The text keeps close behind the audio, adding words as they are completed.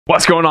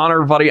What's going on,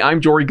 everybody?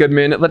 I'm Jory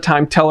Goodman, the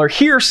Time Teller,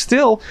 here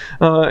still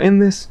in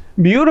this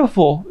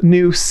beautiful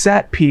new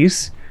set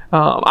piece.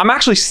 I'm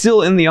actually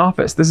still in the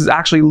office. This is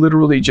actually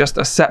literally just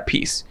a set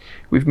piece.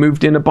 We've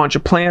moved in a bunch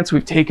of plants.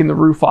 We've taken the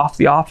roof off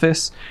the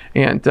office,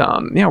 and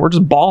yeah, we're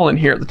just balling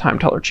here at the Time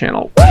Teller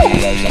channel.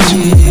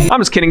 I'm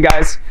just kidding,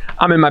 guys.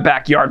 I'm in my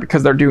backyard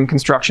because they're doing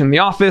construction in the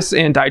office,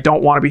 and I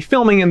don't want to be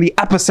filming in the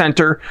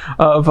epicenter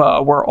of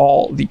where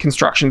all the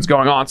construction's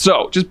going on.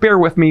 So just bear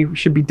with me. We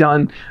should be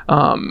done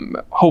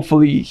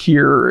hopefully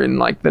here in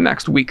like the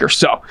next week or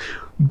so.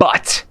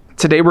 But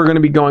today we're going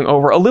to be going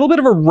over a little bit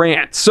of a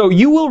rant. So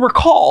you will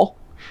recall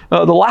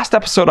the last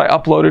episode I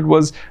uploaded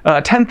was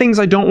 10 things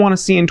I don't want to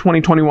see in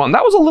 2021.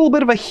 That was a little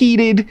bit of a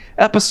heated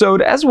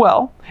episode as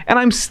well. And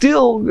I'm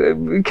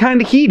still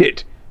kind of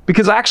heated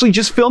because I actually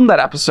just filmed that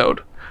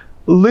episode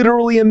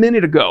literally a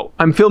minute ago.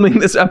 I'm filming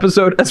this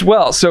episode as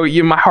well. So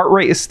my heart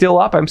rate is still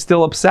up. I'm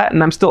still upset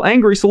and I'm still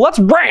angry. So let's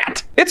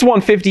rant. It's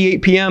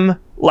 1:58 p.m.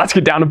 Let's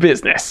get down to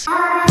business.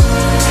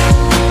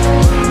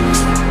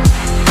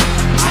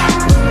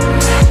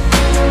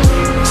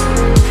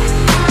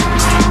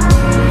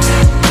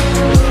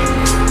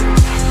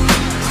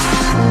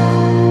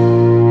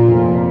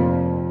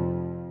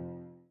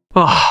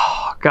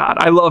 Oh, God,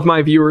 I love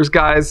my viewers,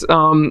 guys,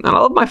 and I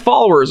love my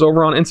followers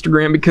over on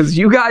Instagram because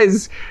you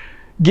guys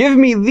give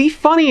me the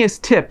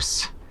funniest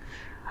tips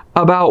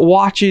about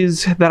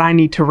watches that I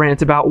need to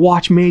rant about,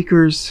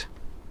 watchmakers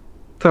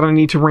that I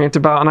need to rant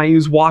about, and I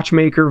use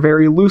watchmaker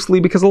very loosely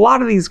because a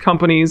lot of these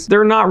companies,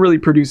 they're not really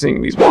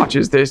producing these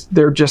watches.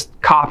 They're just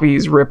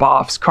copies,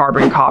 rip-offs,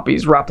 carbon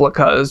copies,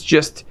 replicas,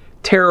 just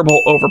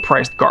terrible,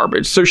 overpriced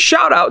garbage. So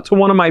shout out to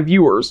one of my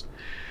viewers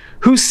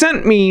who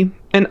sent me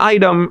an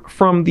item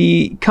from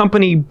the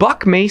company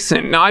Buck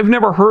Mason. Now, I've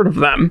never heard of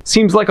them.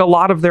 Seems like a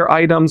lot of their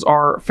items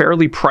are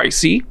fairly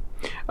pricey.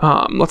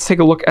 Let's take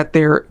a look at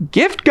their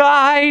gift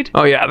guide.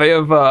 Oh yeah, they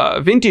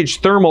have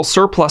vintage thermal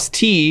surplus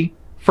tee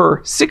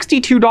for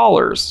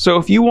 $62. So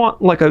if you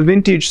want like a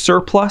vintage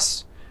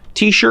surplus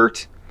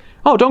t-shirt,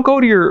 oh, don't go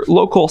to your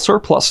local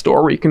surplus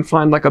store where you can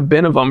find like a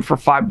bin of them for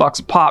 $5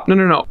 a pop. No,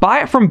 no, no.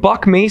 Buy it from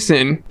Buck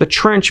Mason, the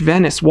Trench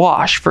Venice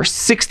wash for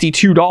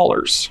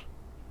 $62.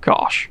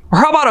 Gosh. Or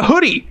how about a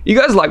hoodie? You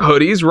guys like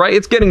hoodies, right?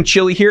 It's getting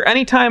chilly here.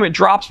 Anytime it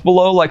drops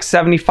below like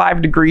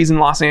 75 degrees in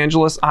Los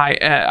Angeles,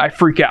 I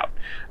freak out.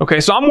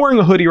 Okay, so I'm wearing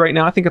a hoodie right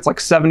now. I think it's like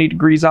 70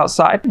 degrees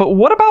outside. But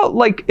what about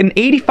like an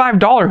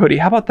 $85 hoodie?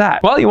 How about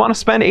that? Well, you want to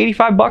spend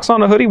 85 bucks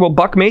on a hoodie? Well,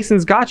 Buck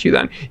Mason's got you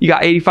then. You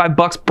got 85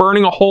 bucks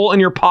burning a hole in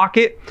your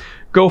pocket.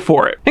 Go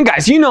for it. And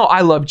guys, you know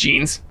I love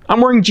jeans.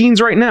 I'm wearing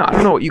jeans right now. I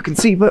don't know what you can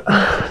see, but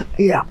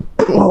yeah.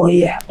 Oh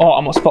yeah. Oh, I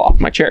almost fell off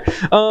my chair.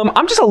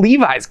 I'm just a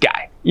Levi's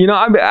guy. You know,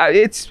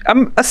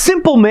 I'm a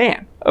simple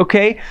man,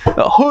 okay?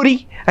 A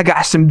hoodie, I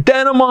got some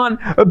denim on,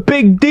 a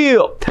big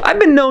deal. I've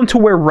been known to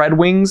wear Red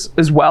Wings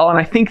as well, and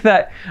I think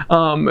that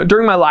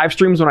during my live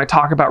streams when I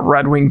talk about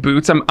Red Wing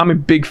boots, I'm a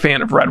big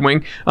fan of Red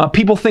Wing.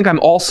 People think I'm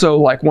also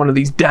like one of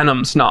these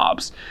denim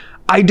snobs.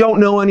 I don't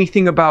know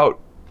anything about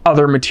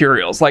other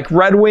materials. Like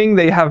Red Wing,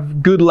 they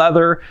have good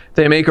leather.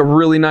 They make a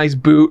really nice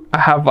boot. I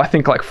have, I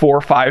think, like 4 or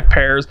 5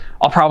 pairs.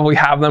 I'll probably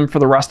have them for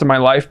the rest of my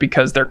life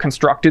because they're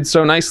constructed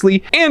so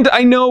nicely. And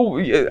I know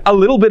a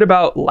little bit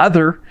about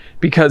leather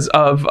because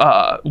of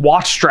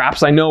watch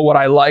straps. I know what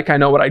I like. I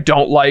know what I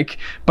don't like,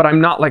 but I'm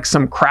not like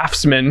some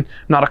craftsman. I'm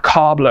not a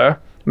cobbler.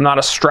 I'm not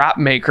a strap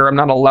maker. I'm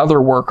not a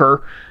leather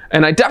worker.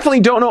 And I definitely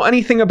don't know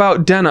anything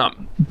about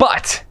denim,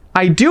 but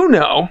I do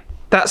know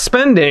that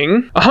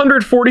spending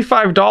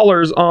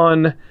 $145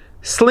 on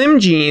slim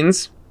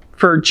jeans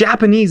for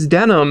Japanese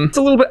denim, it's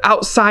a little bit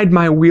outside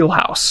my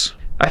wheelhouse.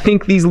 I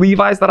think these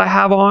Levi's that I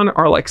have on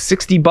are like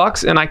 60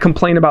 bucks, and I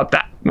complain about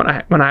that when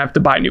I have to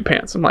buy new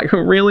pants. I'm like,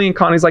 really? And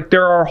Connie's like,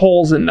 there are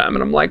holes in them.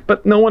 And I'm like,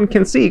 but no one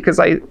can see because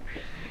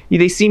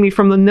they see me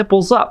from the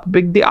nipples up.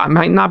 Big deal. I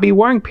might not be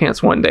wearing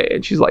pants one day.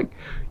 And she's like,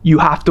 you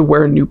have to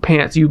wear new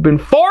pants. You've been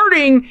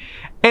farting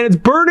and it's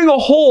burning a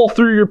hole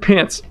through your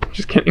pants.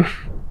 Just kidding.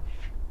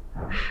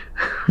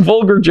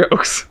 Vulgar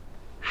jokes.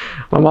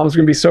 My mom's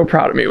gonna be so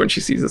proud of me when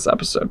she sees this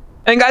episode.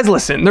 And guys,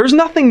 listen, there's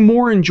nothing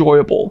more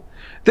enjoyable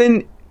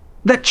than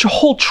that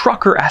whole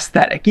trucker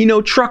aesthetic. You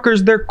know,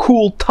 truckers, they're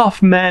cool,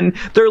 tough men.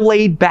 They're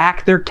laid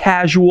back, they're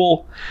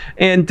casual.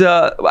 And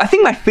I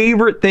think my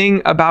favorite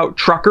thing about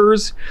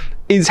truckers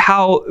is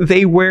how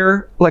they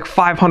wear like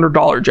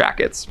 $500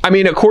 jackets. I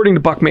mean, according to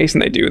Buck Mason,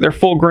 they do. Their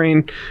full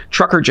grain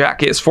trucker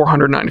jacket is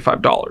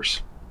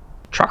 $495.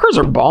 Truckers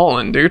are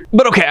balling, dude.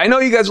 But okay, I know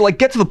you guys are like,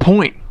 get to the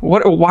point.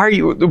 Why are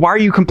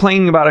you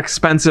complaining about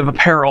expensive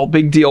apparel?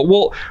 Big deal.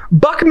 Well,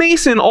 Buck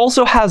Mason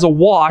also has a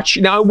watch.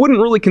 Now, I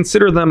wouldn't really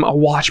consider them a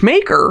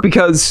watchmaker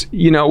because,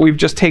 you know, we've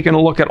just taken a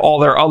look at all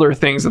their other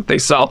things that they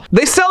sell.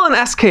 They sell an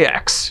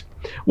SKX.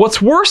 What's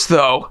worse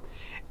though,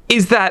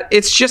 is that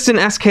it's just an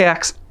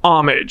SKX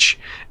homage.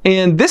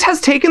 And this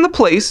has taken the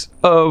place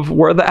of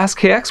where the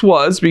SKX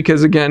was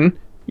because, again,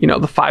 you know,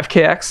 the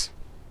 5KX,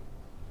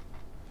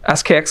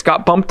 SKX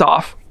got bumped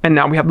off, and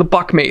now we have the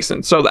Buck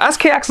Mason. So the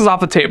SKX is off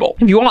the table.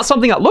 If you want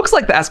something that looks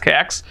like the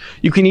SKX,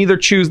 you can either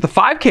choose the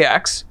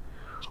 5KX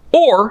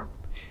or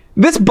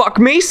this Buck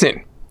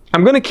Mason.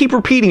 I'm going to keep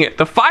repeating it.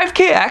 The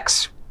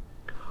 5KX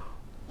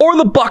or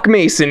the Buck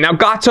Mason. Now,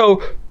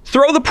 Gato,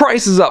 throw the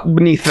prices up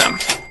beneath them.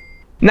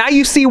 Now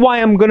you see why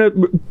I'm gonna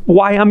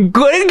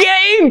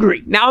get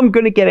angry. Now I'm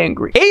gonna get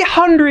angry.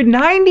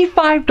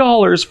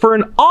 $895 for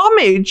an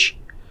homage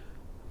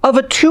of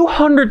a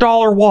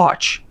 $200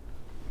 watch.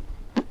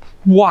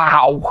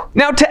 Wow.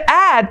 Now, to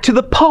add to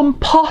the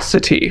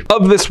pomposity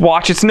of this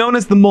watch, it's known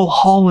as the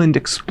Mulholland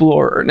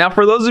Explorer. Now,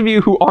 for those of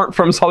you who aren't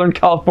from Southern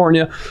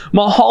California,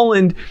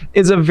 Mulholland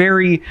is a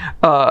very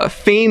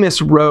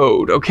famous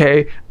road,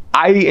 okay?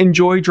 I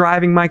enjoy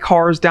driving my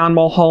cars down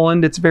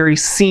Mulholland. It's very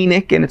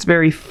scenic and it's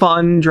very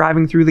fun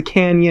driving through the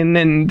canyon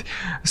and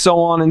so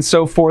on and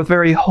so forth.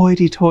 Very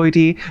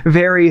hoity-toity,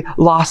 very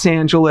Los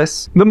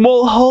Angeles. The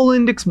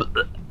Mulholland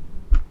Explorer.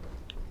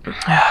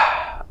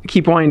 I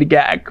keep wanting to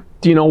gag.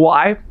 Do you know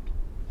why?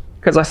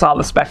 Because I saw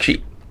the spec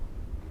sheet.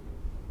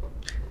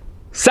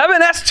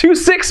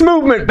 7S26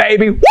 movement,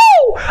 baby. Woo!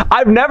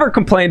 I've never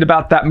complained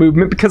about that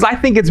movement because I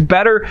think it's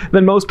better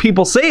than most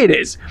people say it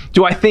is.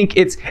 Do I think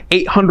it's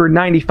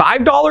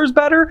 $895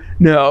 better?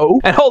 No.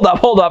 And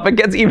hold up, it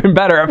gets even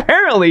better.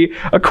 Apparently,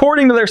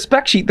 according to their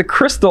spec sheet, the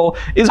crystal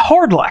is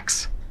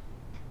Hardlex.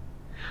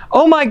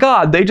 Oh my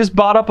God, they just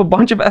bought up a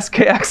bunch of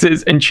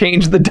SKXs and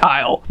changed the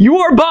dial. You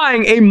are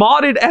buying a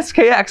modded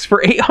SKX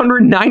for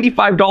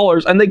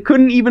 $895 and they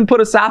couldn't even put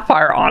a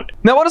Sapphire on it.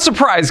 Now, what a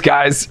surprise,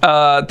 guys.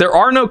 There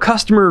are no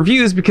customer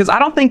reviews because I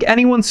don't think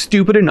anyone's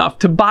stupid enough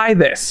to buy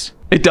this.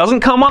 It doesn't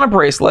come on a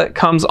bracelet, it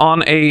comes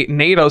on a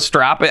NATO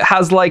strap. It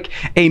has like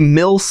a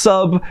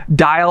mil-sub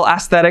dial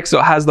aesthetic, so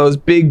it has those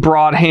big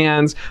broad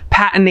hands,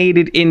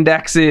 patinated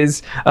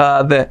indexes,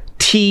 the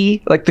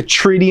T, like the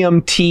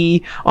tritium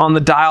T on the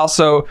dial.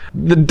 So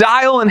the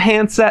dial and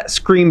handset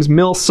screams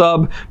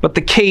mil-sub, but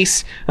the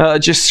case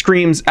just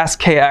screams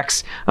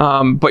SKX,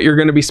 but you're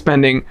gonna be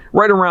spending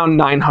right around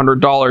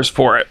 $900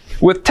 for it.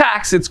 With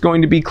tax, it's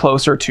going to be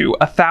closer to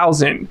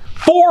 $1,000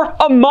 for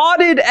a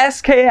modded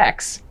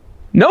SKX.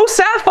 No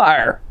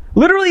Sapphire.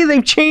 Literally,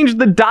 they've changed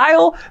the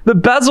dial, the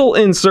bezel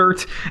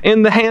insert,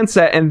 and the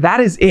handset, and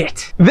that is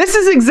it. This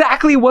is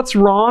exactly what's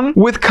wrong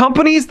with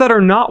companies that are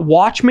not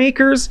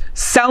watchmakers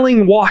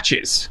selling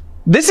watches.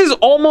 This is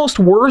almost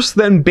worse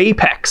than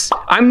Bapex.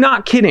 I'm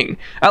not kidding.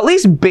 At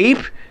least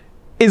Bape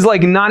is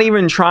like not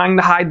even trying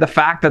to hide the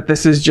fact that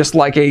this is just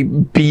like a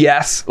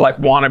BS, like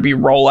wannabe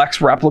Rolex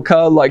replica.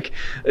 Like,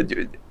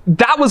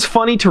 that was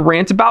funny to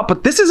rant about,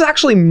 but this is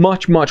actually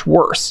much, much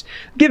worse.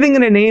 Giving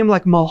it a name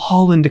like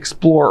Mulholland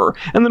Explorer,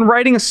 and then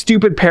writing a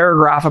stupid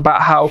paragraph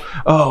about how,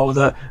 oh,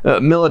 the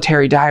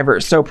military diver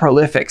is so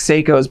prolific,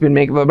 Seiko's been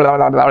making blah, blah,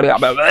 blah, blah, blah,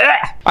 blah, blah.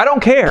 I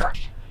don't care.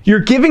 You're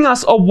giving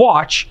us a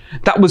watch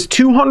that was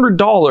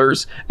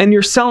 $200 and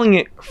you're selling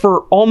it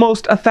for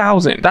almost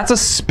 $1,000. That's a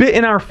spit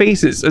in our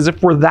faces, as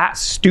if we're that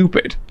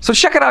stupid. So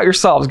check it out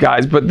yourselves,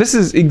 guys, but this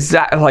is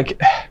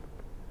like...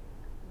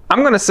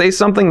 I'm gonna say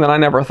something that I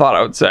never thought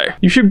I would say.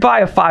 You should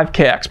buy a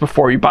 5KX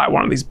before you buy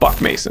one of these Buck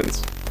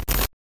Masons.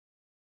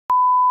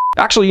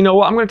 Actually, you know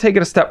what? I'm gonna take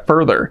it a step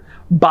further.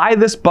 Buy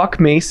this Buck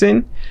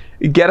Mason,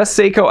 get a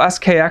Seiko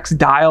SKX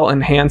dial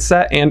and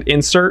handset and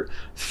insert,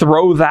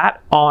 throw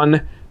that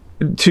on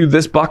to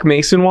this Buck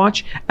Mason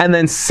watch, and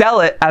then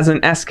sell it as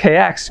an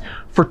SKX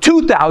for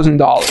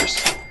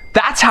 $2,000.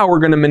 That's how we're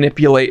gonna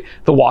manipulate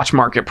the watch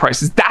market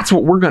prices. That's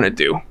what we're gonna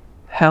do.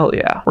 Hell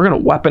yeah. We're gonna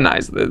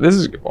weaponize this. This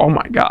is, oh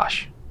my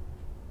gosh.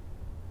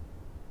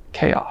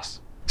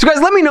 Chaos. So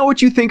guys, let me know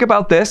what you think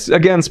about this.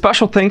 Again,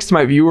 special thanks to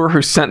my viewer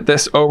who sent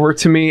this over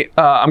to me.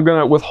 I'm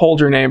gonna withhold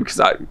your name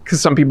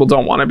because some people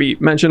don't want to be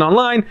mentioned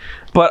online,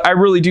 but I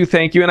really do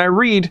thank you. And I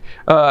read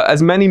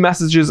as many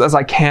messages as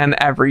I can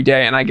every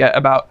day, and I get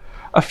about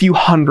a few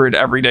hundred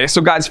every day.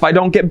 So guys, if I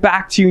don't get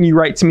back to you and you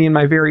write to me in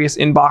my various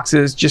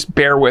inboxes, just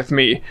bear with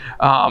me.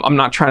 I'm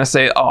not trying to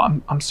say, oh,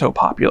 I'm so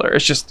popular.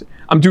 It's just,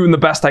 I'm doing the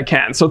best I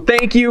can. So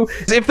thank you.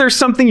 If there's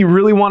something you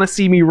really want to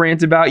see me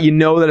rant about, you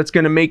know that it's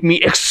going to make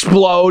me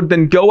explode,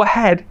 then go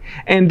ahead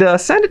and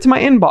send it to my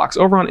inbox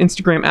over on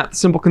Instagram at The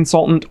Simple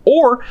Consultant,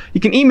 or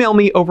you can email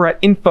me over at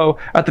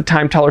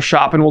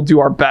info@thetimetellershop, and we'll do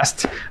our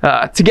best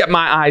to get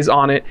my eyes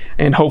on it.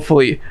 And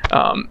hopefully,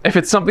 if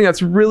it's something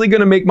that's really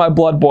going to make my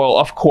blood boil,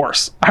 of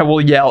course, I will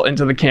yell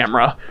into the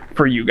camera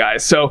for you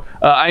guys. So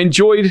I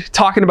enjoyed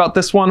talking about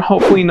this one.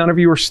 Hopefully none of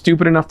you are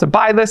stupid enough to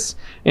buy this.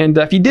 And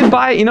if you did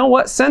buy it, you know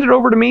what? Send it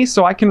over to me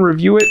so I can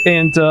review it,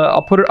 and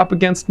I'll put it up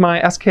against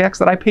my SKX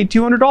that I paid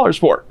 $200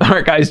 for. All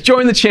right, guys,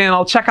 join the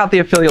channel. Check out the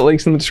affiliate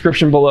links in the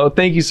description below.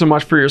 Thank you so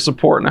much for your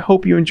support, and I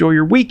hope you enjoy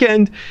your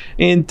weekend.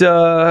 And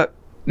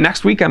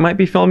next week I might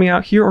be filming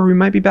out here, or we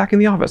might be back in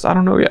the office. I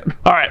don't know yet.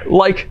 All right,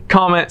 like,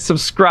 comment,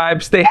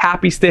 subscribe, stay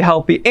happy, stay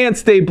healthy, and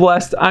stay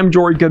blessed. I'm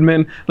Jory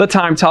Goodman, the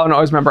Time Teller, and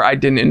always remember, I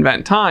didn't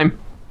invent time.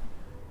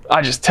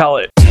 I just tell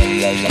it.